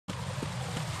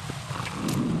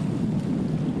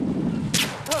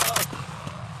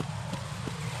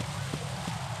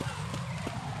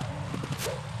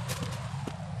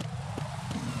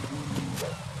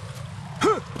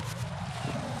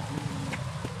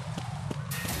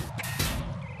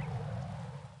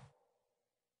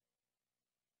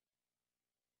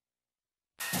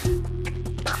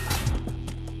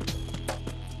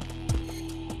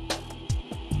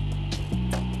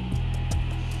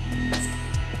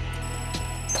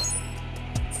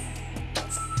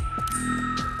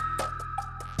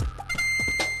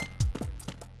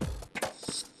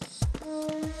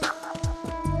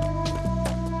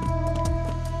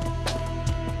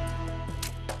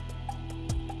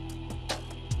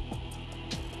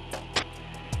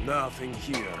Nothing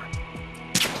here.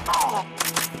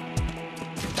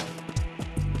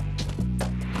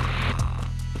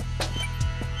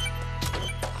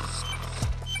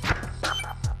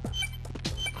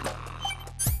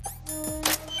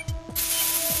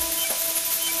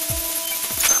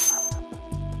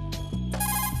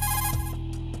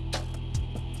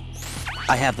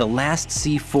 I have the last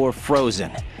C4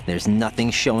 frozen. There's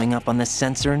nothing showing up on the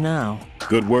sensor now.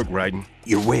 Good work, Raiden.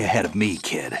 You're way ahead of me,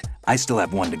 kid. I still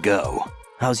have one to go.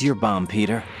 How's your bomb,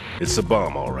 Peter? It's a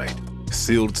bomb, all right.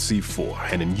 Sealed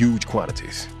C4, and in huge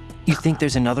quantities. You think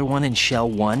there's another one in Shell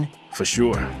 1? For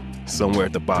sure. Somewhere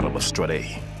at the bottom of Strut A.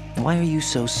 Why are you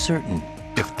so certain?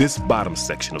 If this bottom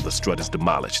section of the strut is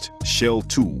demolished, Shell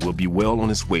 2 will be well on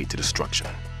its way to destruction.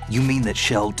 You mean that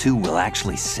Shell 2 will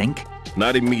actually sink?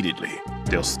 Not immediately.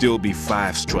 There'll still be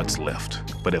 5 struts left.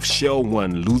 But if Shell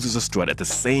 1 loses a strut at the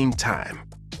same time,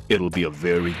 it'll be a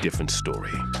very different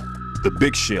story. The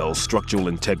big shell's structural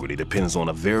integrity depends on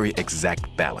a very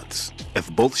exact balance.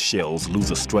 If both shells lose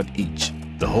a strut each,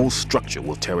 the whole structure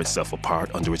will tear itself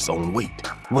apart under its own weight.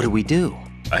 What do we do?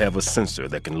 I have a sensor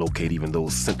that can locate even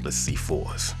those scentless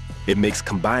C4s. It makes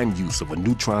combined use of a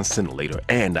neutron scintillator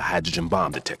and a hydrogen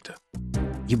bomb detector.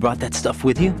 You brought that stuff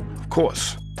with you? Of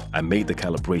course. I made the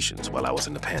calibrations while I was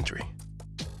in the pantry.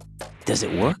 Does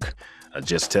it work? I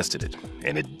just tested it,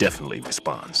 and it definitely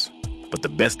responds. But the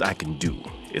best I can do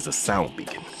is a sound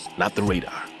beacon, not the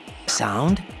radar.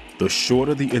 Sound? The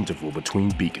shorter the interval between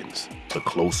beacons, the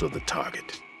closer the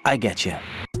target. I get you.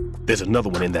 There's another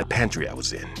one in that pantry I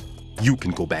was in. You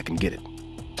can go back and get it.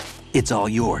 It's all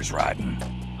yours, Raiden.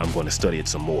 I'm going to study it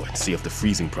some more and see if the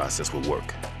freezing process will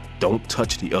work. Don't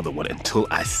touch the other one until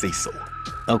I say so.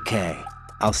 Okay.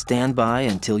 I'll stand by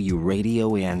until you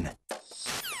radio in.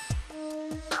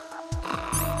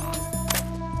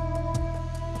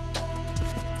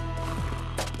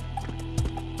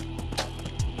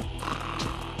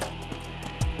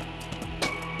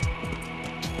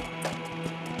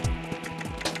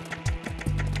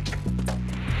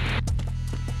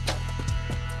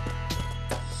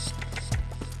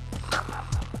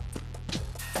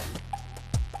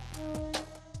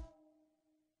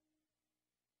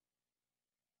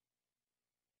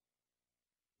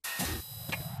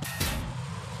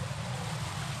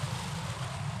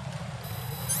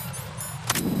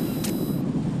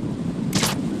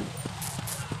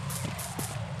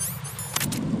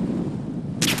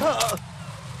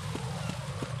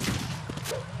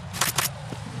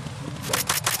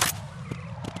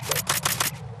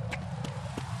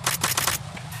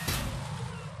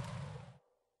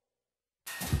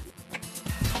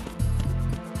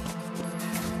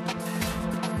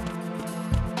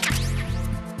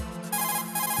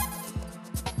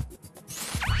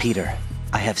 Peter,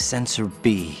 I have sensor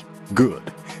B.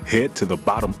 Good. Head to the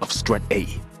bottom of Strut A.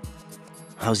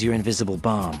 How's your invisible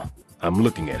bomb? I'm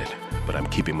looking at it, but I'm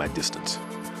keeping my distance.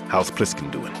 How's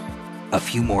Pliskin doing? A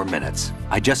few more minutes.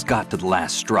 I just got to the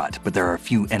last strut, but there are a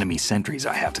few enemy sentries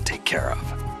I have to take care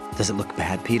of. Does it look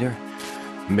bad, Peter?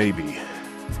 Maybe.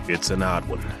 It's an odd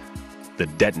one. The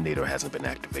detonator hasn't been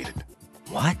activated.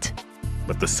 What?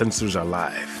 But the sensors are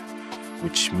live,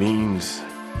 which means...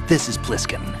 This is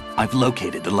Pliskin. I've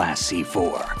located the last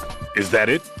C4. Is that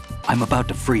it? I'm about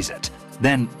to freeze it.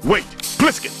 Then... Wait!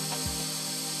 Pliskin!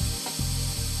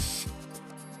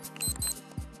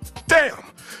 Damn!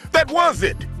 That was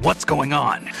it! What's going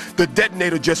on? The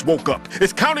detonator just woke up.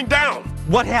 It's counting down!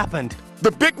 What happened?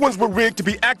 The big ones were rigged to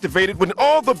be activated when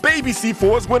all the baby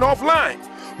C4s went offline.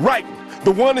 Right.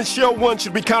 The one in Shell 1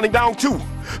 should be counting down too.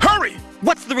 Hurry!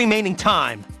 What's the remaining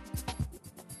time?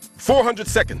 400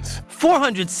 seconds.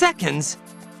 400 seconds?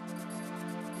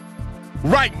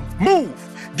 Right. Move!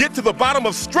 Get to the bottom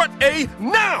of Strut A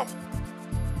now!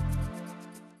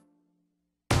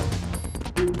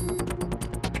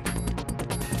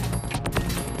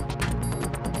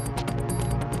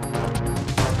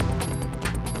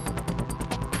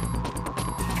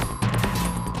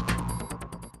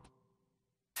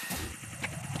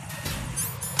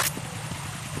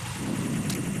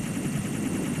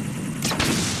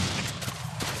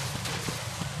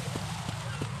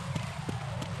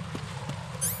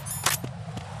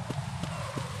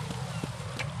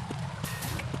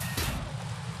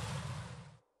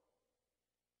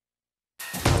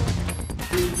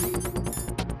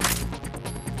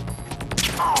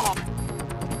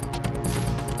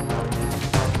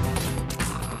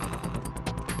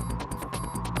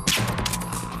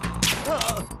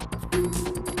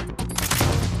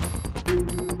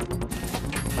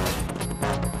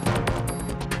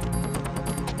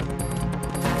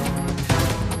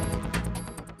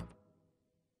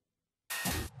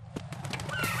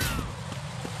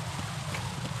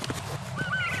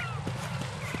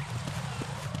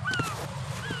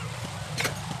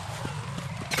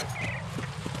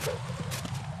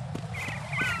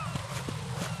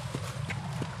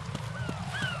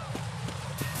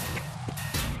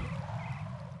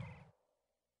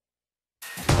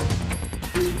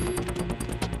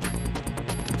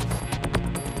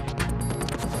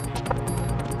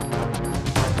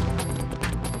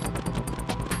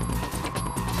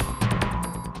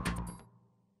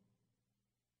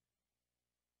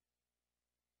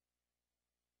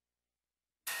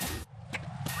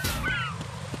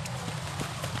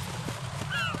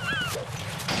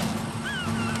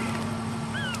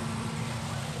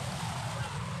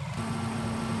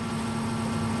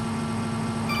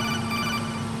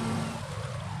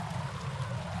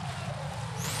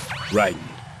 Raiden,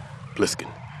 Pliskin,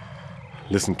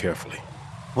 listen carefully.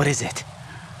 What is it?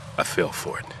 I fell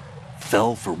for it.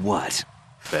 Fell for what?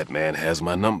 That man has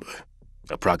my number.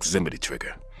 A proximity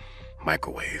trigger.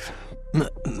 Microwave.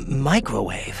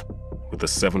 Microwave? With a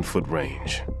 7-foot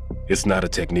range. It's not a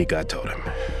technique I taught him.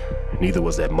 Neither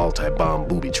was that multi-bomb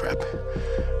booby trap.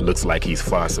 Looks like he's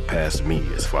far surpassed me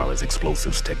as far as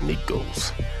explosives technique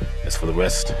goes. As for the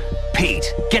rest...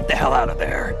 Pete, get the hell out of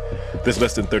there! There's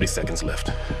less than 30 seconds left.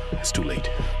 It's too late.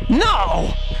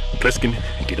 No! Pliskin,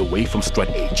 get away from Strut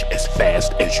H as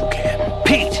fast as you can.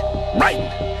 Pete!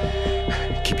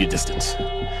 Raiden, keep your distance.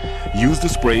 Use the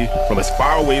spray from as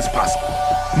far away as possible.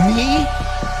 Me?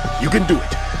 You can do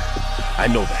it. I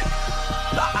know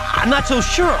that. I'm not so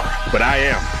sure. But I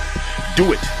am.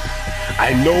 Do it.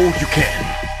 I know you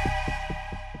can.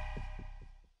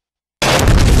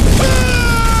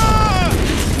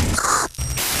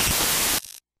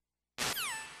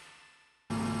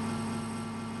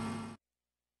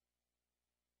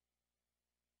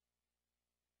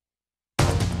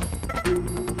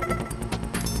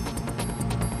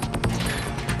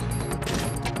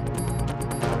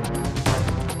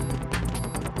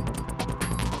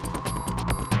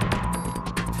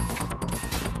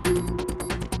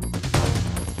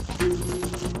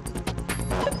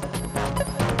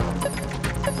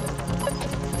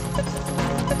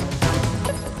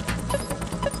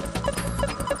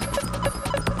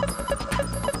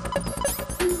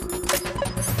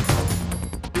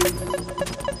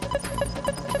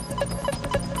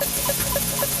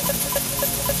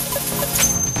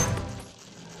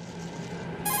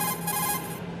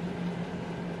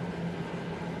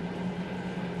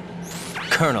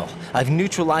 Colonel, I've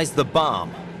neutralized the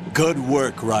bomb. Good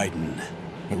work, Raiden.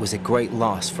 It was a great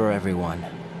loss for everyone.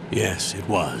 Yes, it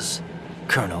was.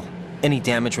 Colonel, any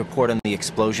damage report on the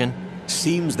explosion?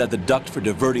 Seems that the duct for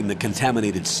diverting the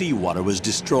contaminated seawater was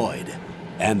destroyed,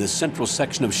 and the central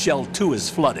section of Shell 2 is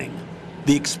flooding.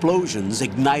 The explosions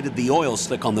ignited the oil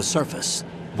slick on the surface.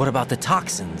 What about the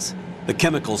toxins? The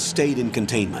chemicals stayed in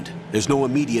containment. There's no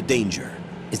immediate danger.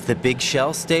 Is the big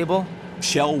shell stable?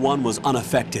 Shell 1 was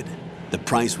unaffected. The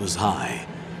price was high,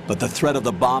 but the threat of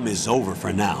the bomb is over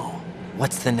for now.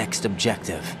 What's the next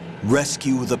objective?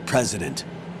 Rescue the President.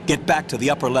 Get back to the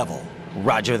upper level.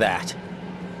 Roger that.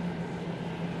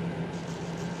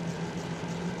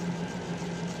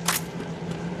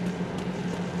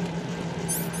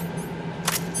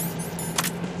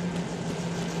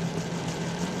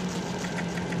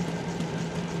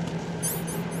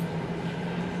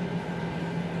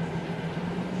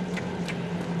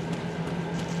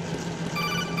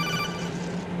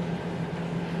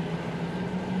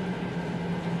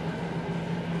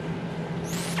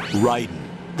 Raiden,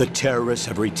 the terrorists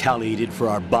have retaliated for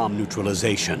our bomb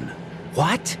neutralization.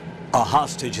 What? A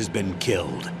hostage has been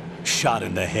killed, shot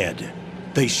in the head.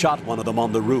 They shot one of them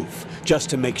on the roof, just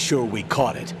to make sure we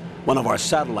caught it. One of our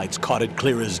satellites caught it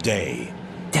clear as day.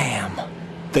 Damn.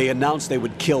 They announced they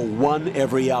would kill one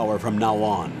every hour from now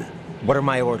on. What are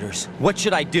my orders? What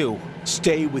should I do?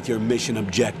 Stay with your mission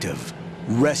objective.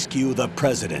 Rescue the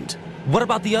President. What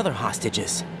about the other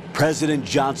hostages? President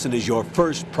Johnson is your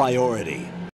first priority.